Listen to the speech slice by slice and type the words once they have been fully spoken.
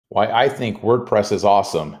Why I think WordPress is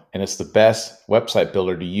awesome and it's the best website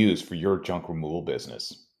builder to use for your junk removal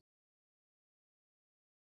business.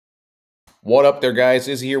 What up there, guys?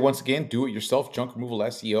 Izzy here once again, do-it-yourself junk removal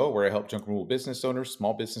SEO, where I help junk removal business owners,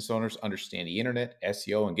 small business owners understand the internet,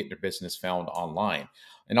 SEO, and get their business found online.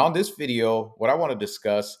 And on this video, what I want to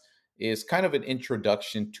discuss is kind of an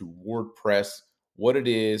introduction to WordPress, what it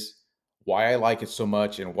is, why I like it so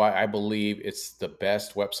much, and why I believe it's the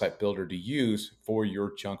best website builder to use for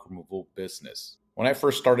your junk removal business. When I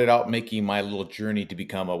first started out making my little journey to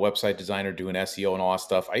become a website designer, doing SEO and all that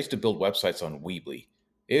stuff, I used to build websites on Weebly.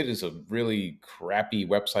 It is a really crappy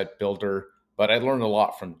website builder, but I learned a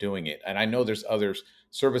lot from doing it. And I know there's other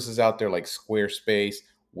services out there like Squarespace,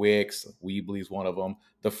 Wix, Weebly is one of them,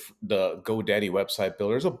 the GoDaddy website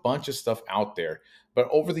builder. There's a bunch of stuff out there. But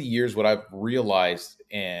over the years, what I've realized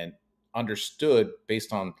and understood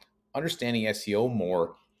based on understanding SEO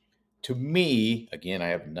more, to me, again, I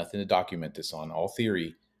have nothing to document this on, all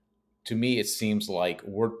theory. To me, it seems like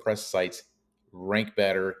WordPress sites rank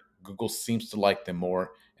better. Google seems to like them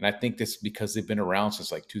more. And I think this because they've been around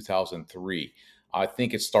since like 2003. I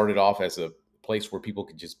think it started off as a place where people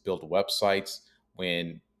could just build websites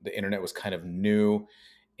when the internet was kind of new.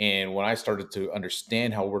 And when I started to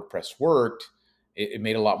understand how WordPress worked, it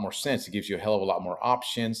made a lot more sense. It gives you a hell of a lot more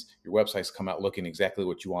options. Your websites come out looking exactly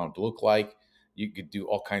what you want them to look like. You could do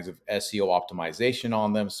all kinds of SEO optimization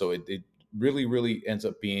on them. So it really, really ends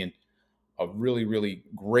up being a really, really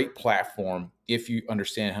great platform if you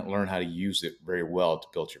understand how to learn how to use it very well to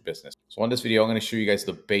build your business. So on this video, I'm going to show you guys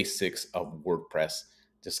the basics of WordPress,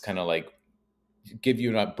 just kind of like give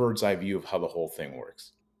you a bird's eye view of how the whole thing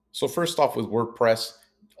works. So first off with WordPress,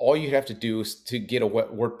 all you have to do is to get a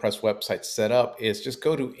WordPress website set up is just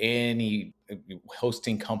go to any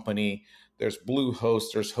hosting company. There's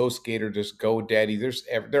Bluehost, there's HostGator, there's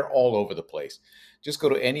GoDaddy, they're all over the place. Just go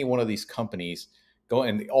to any one of these companies, go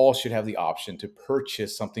and they all should have the option to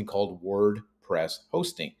purchase something called WordPress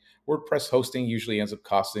hosting. WordPress hosting usually ends up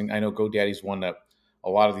costing, I know GoDaddy's one that a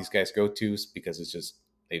lot of these guys go to because it's just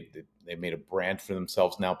they've made a brand for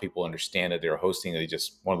themselves now. People understand that they're hosting. They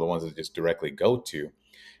just one of the ones that just directly go to,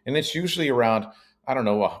 and it's usually around I don't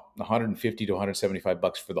know 150 to 175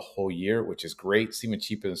 bucks for the whole year, which is great. It's even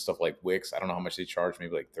cheaper than stuff like Wix. I don't know how much they charge,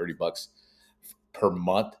 maybe like 30 bucks per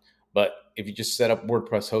month. But if you just set up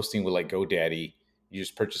WordPress hosting with like GoDaddy, you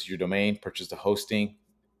just purchase your domain, purchase the hosting,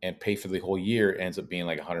 and pay for the whole year. It ends up being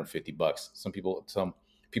like 150 bucks. Some people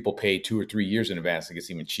pay 2 or 3 years in advance. It gets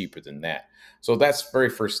even cheaper than that. So that's very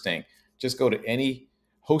first thing. Just go to any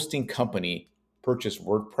hosting company, purchase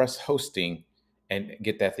WordPress hosting, and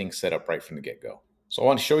get that thing set up right from the get-go. So I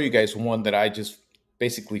want to show you guys one that I just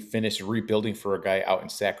basically finished rebuilding for a guy out in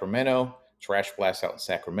Sacramento, Trash Blast out in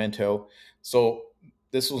Sacramento. So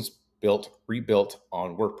this one's rebuilt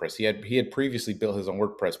on WordPress. He had previously built his on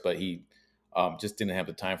WordPress, but he just didn't have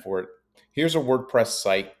the time for it. Here's a WordPress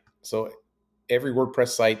site. So every WordPress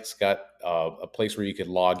site's got a place where you could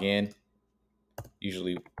log in,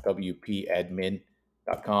 usually wpadmin.com.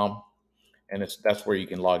 And that's where you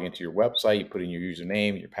can log into your website. You put in your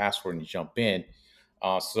username, your password, and you jump in.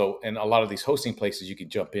 And a lot of these hosting places, you can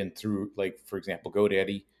jump in through, like, for example,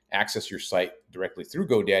 GoDaddy, access your site directly through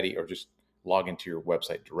GoDaddy, or just log into your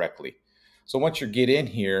website directly. So once you get in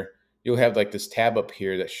here, you'll have like this tab up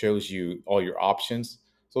here that shows you all your options.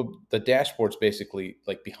 So the dashboard's basically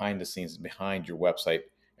like behind the scenes, behind your website,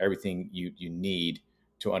 everything you need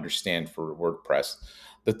to understand for WordPress.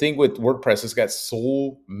 The thing with WordPress, it's got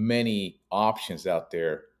so many options out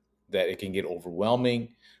there that it can get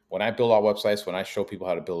overwhelming. When I build out websites, when I show people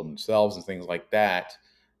how to build them themselves and things like that,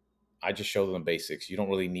 I just show them the basics. You don't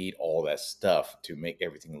really need all that stuff to make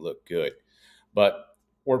everything look good. But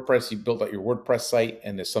WordPress, you build out your WordPress site,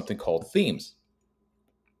 and there's something called themes,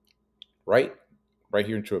 right? Right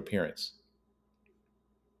here into appearance.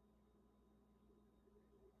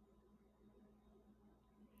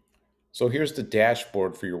 So here's the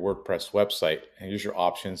dashboard for your WordPress website. And here's your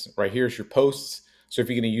options. Right here's your posts. So if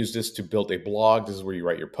you're going to use this to build a blog, this is where you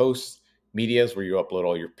write your posts. Media is where you upload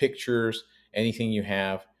all your pictures, anything you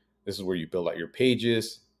have. This is where you build out your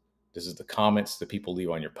pages. This is the comments that people leave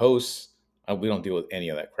on your posts. We don't deal with any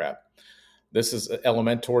of that crap. This is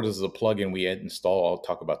Elementor. This is a plugin we install. I'll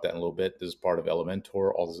talk about that in a little bit. This is part of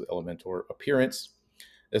Elementor. All this is Elementor appearance.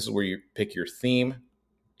 This is where you pick your theme.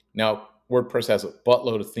 Now, WordPress has a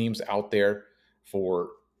buttload of themes out there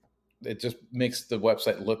it just makes the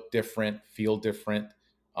website look different, feel different,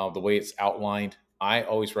 the way it's outlined. I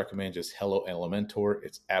always recommend just Hello Elementor.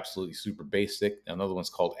 It's absolutely super basic. Another one's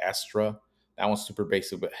called Astra. That one's super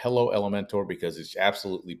basic, but Hello Elementor because it's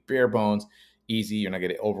absolutely bare bones, easy. You're not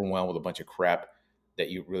getting overwhelmed with a bunch of crap that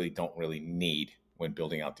you really don't really need when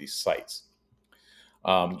building out these sites.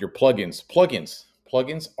 Your plugins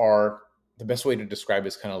are the best way to describe it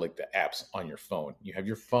is kind of like the apps on your phone. You have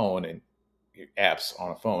your phone and your apps on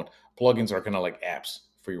a phone. Plugins are kind of like apps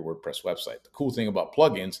for your WordPress website. The cool thing about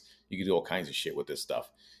plugins, you can do all kinds of shit with this stuff.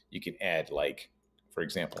 You can add, like, for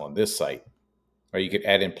example, on this site, or you could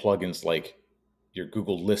add in plugins like your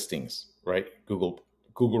Google listings, right? Google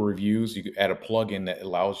reviews. You could add a plugin that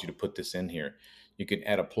allows you to put this in here. You can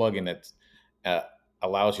add a plugin that uh,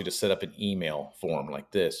 allows you to set up an email form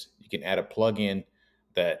like this. You can add a plugin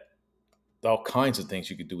that all kinds of things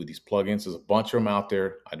you could do with these plugins. There's a bunch of them out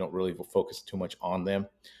there. I don't really focus too much on them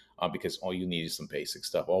because all you need is some basic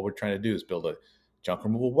stuff. All we're trying to do is build a junk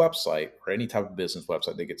removal website or any type of business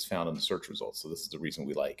website that gets found in the search results. So this is the reason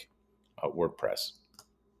we like WordPress.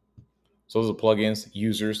 So those are plugins,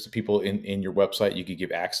 users, to people in your website. You could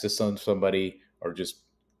give access to somebody or just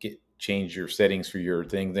change your settings for your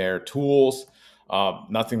thing there. Tools,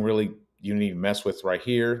 nothing really you need to mess with right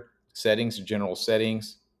here. Settings, general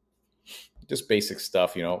settings, just basic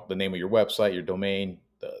stuff, the name of your website, your domain,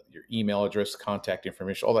 your email address, contact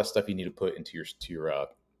information, all that stuff you need to put into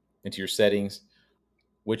your settings.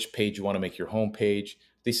 Which page you want to make your home page.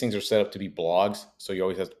 These things are set up to be blogs, so you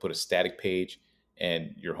always have to put a static page,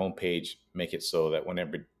 and your home page, make it so that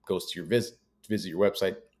whenever it goes to your visit your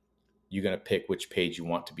website, you're going to pick which page you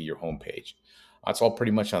want to be your home page. That's all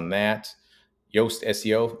pretty much on that. Yoast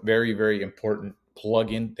SEO, very, very important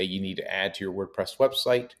plugin that you need to add to your WordPress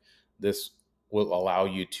website. This will allow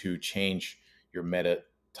you to change your meta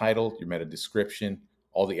title, your meta description,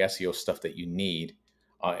 all the SEO stuff that you need.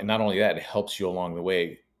 And not only that, it helps you along the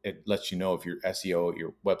way. It lets you know if your SEO,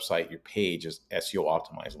 your website, your page is SEO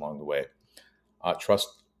optimized along the way.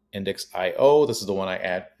 Trust Index IO. This is the one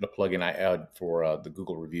the plugin I add for the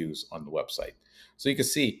Google reviews on the website. So you can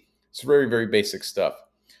see it's very, very basic stuff.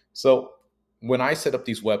 So when I set up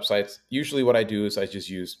these websites, usually what I do is I just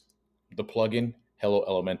use the plugin Hello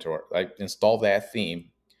Elementor. I install that theme.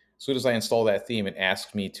 As soon as I install that theme, it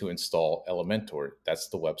asks me to install Elementor. That's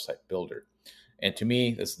the website builder. And to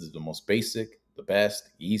me, this is the most basic, the best,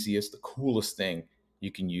 easiest, the coolest thing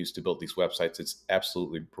you can use to build these websites. It's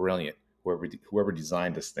absolutely brilliant. Whoever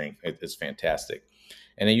designed this thing, it's fantastic.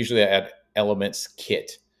 And then usually I add Elements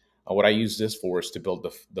Kit. What I use this for is to build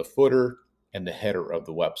the footer and the header of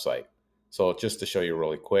the website. So just to show you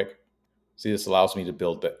really quick, see, this allows me to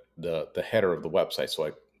build the header of the website. So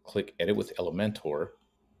I click Edit with Elementor,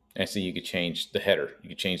 and see you could change the header. You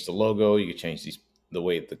could change the logo. You could change the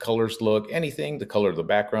way the colors look, anything, the color of the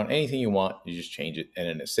background, anything you want, you just change it, and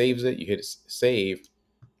then it saves it. You hit save,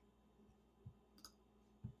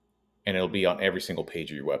 and it'll be on every single page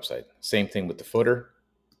of your website. Same thing with the footer.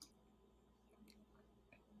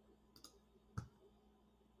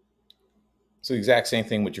 So the exact same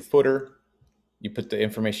thing with your footer. You put the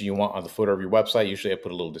information you want on the footer of your website. Usually I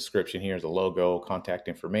put a little description here, the logo, contact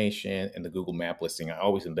information, and the Google map listing. I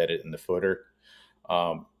always embed it in the footer.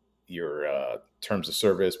 Your terms of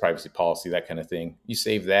service, privacy policy, that kind of thing. You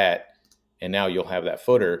save that, and now you'll have that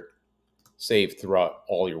footer saved throughout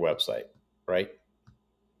all your website, right?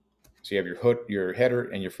 So you have your header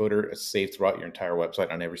and your footer saved throughout your entire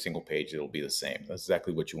website. On every single page, it'll be the same. That's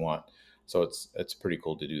exactly what you want. So it's pretty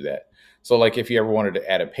cool to do that. So like if you ever wanted to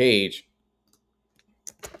add a page,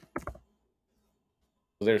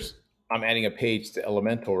 I'm adding a page to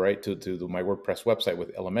Elementor, right? To my WordPress website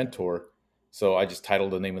with Elementor. So I just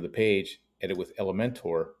titled the name of the page, Edit with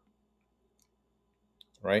Elementor,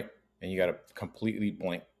 right? And you got a completely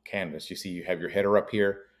blank canvas. You see you have your header up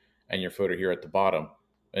here and your footer here at the bottom.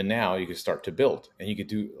 And now you can start to build, and you could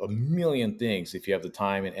do a million things if you have the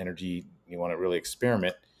time and energy. You want to really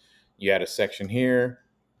experiment. You add a section here,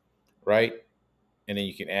 right? And then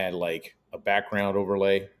you can add like a background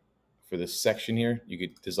overlay for this section here. You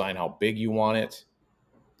could design how big you want it.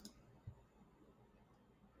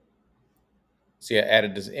 See, I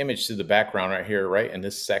added this image to the background right here, right, in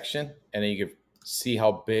this section. And then you can see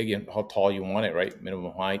how big and how tall you want it, right?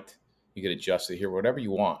 Minimum height. You can adjust it here, whatever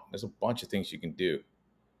you want. There's a bunch of things you can do,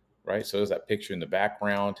 right? So there's that picture in the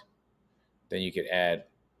background. Then you could add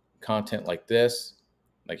content like this.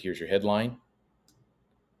 Like here's your headline,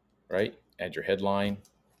 right? Add your headline.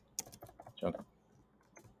 Junk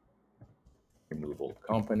removal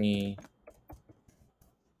company,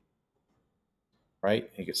 right?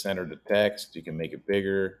 You can center the text. You can make it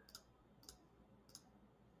bigger.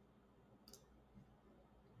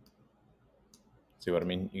 See what I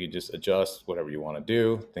mean? You can just adjust whatever you want to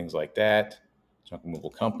do, things like that. Junk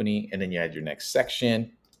removal company. And then you add your next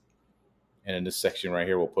section. And in this section right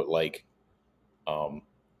here, we'll put like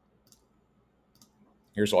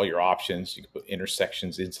Here's all your options. You can put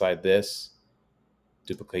intersections inside this,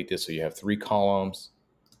 duplicate this so you have 3 columns.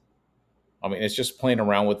 I mean, it's just playing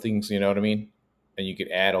around with things, you know what I mean? And you could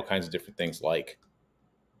add all kinds of different things like,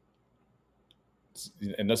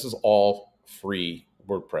 and this is all free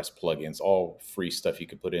WordPress plugins, all free stuff you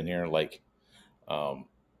could put in here. Like, um,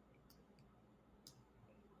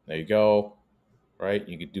 there you go, right?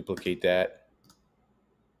 You could duplicate that,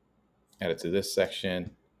 add it to this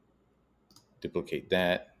section, duplicate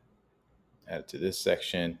that, add it to this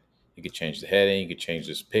section. You could change the heading, you could change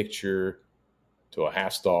this picture to a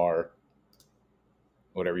half star,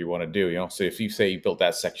 whatever you want to do. You know, so if you say you built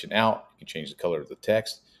that section out, you can change the color of the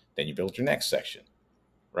text. Then you build your next section,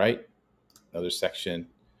 right? Another section,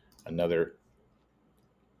 another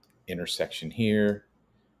intersection here.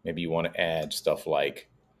 Maybe you want to add stuff like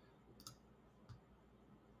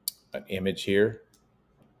an image here,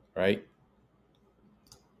 right?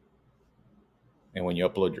 And when you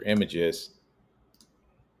upload your images,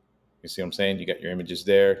 you see what I'm saying? You got your images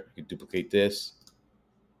there. You can duplicate this.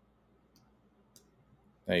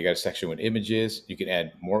 Now you got a section with images. You can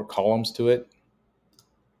add more columns to it.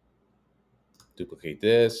 Duplicate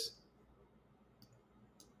this,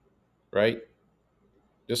 right?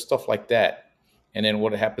 Just stuff like that. And then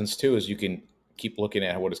what happens too is you can keep looking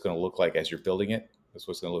at what it's going to look like as you're building it. That's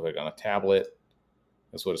what it's going to look like on a tablet.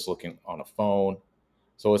 That's what it's looking on a phone.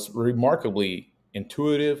 So it's remarkably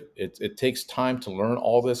intuitive. It takes time to learn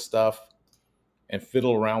all this stuff and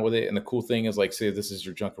fiddle around with it. And the cool thing is, like, say this is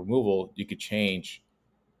your junk removal, you could change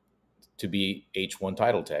to be H1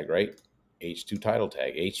 title tag, right? H2 title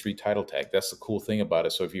tag, H3 title tag. That's the cool thing about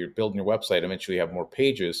it. So if you're building your website, eventually you have more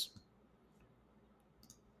pages.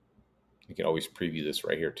 You can always preview this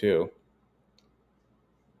right here too.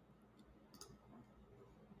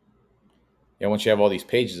 Yeah, once you have all these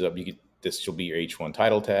pages up, this will be your H1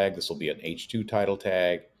 title tag. This will be an H2 title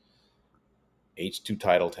tag, H2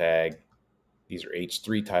 title tag. These are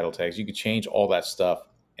H3 title tags. You can change all that stuff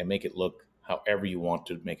and make it look however you want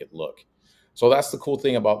to make it look. So that's the cool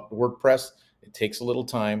thing about WordPress. It takes a little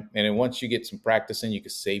time. And then once you get some practice in, you can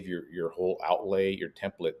save your whole outlay, your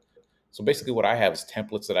template. So basically what I have is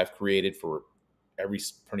templates that I've created for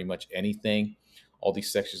pretty much anything. All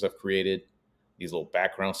these sections I've created, these little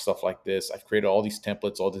background stuff like this. I've created all these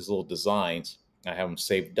templates, all these little designs. I have them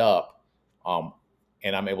saved up.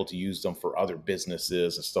 And I'm able to use them for other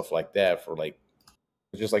businesses and stuff like that. For like,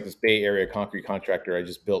 just like this Bay Area concrete contractor, I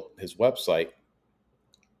just built his website.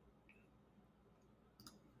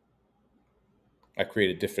 I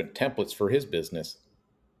created different templates for his business.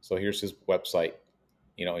 So here's his website.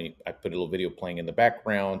 You know, I put a little video playing in the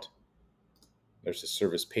background. There's his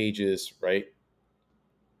service pages, right?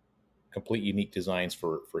 Complete unique designs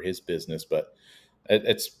for his business, but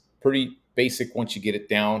it's pretty basic once you get it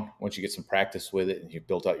down, once you get some practice with it and you've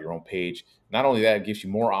built out your own page. Not only that, it gives you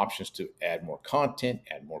more options to add more content,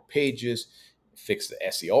 add more pages, fix the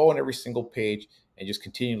SEO on every single page, and just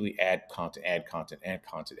continually add content, add content, add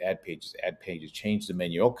content, add pages, change the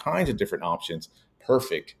menu, all kinds of different options.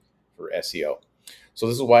 Perfect for SEO. So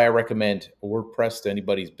this is why I recommend WordPress to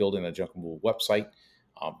anybody who's building a junk removal website.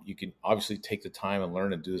 You can obviously take the time and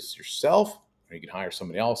learn and do this yourself, or you can hire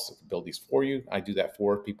somebody else to build these for you. I do that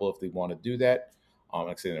for people if they want to do that. Like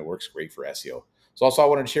I said, it works great for SEO. So also I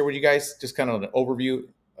wanted to share with you guys just kind of an overview,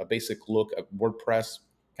 a basic look at WordPress,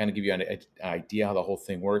 kind of give you an idea how the whole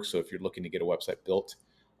thing works. So if you're looking to get a website built,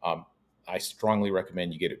 I strongly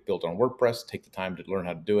recommend you get it built on WordPress. Take the time to learn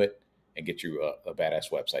how to do it and get you a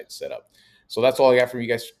badass website set up. So that's all I got from you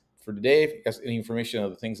guys for today. If you guys any information on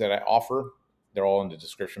the things that I offer, they're all in the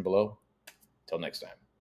description below. Till next time.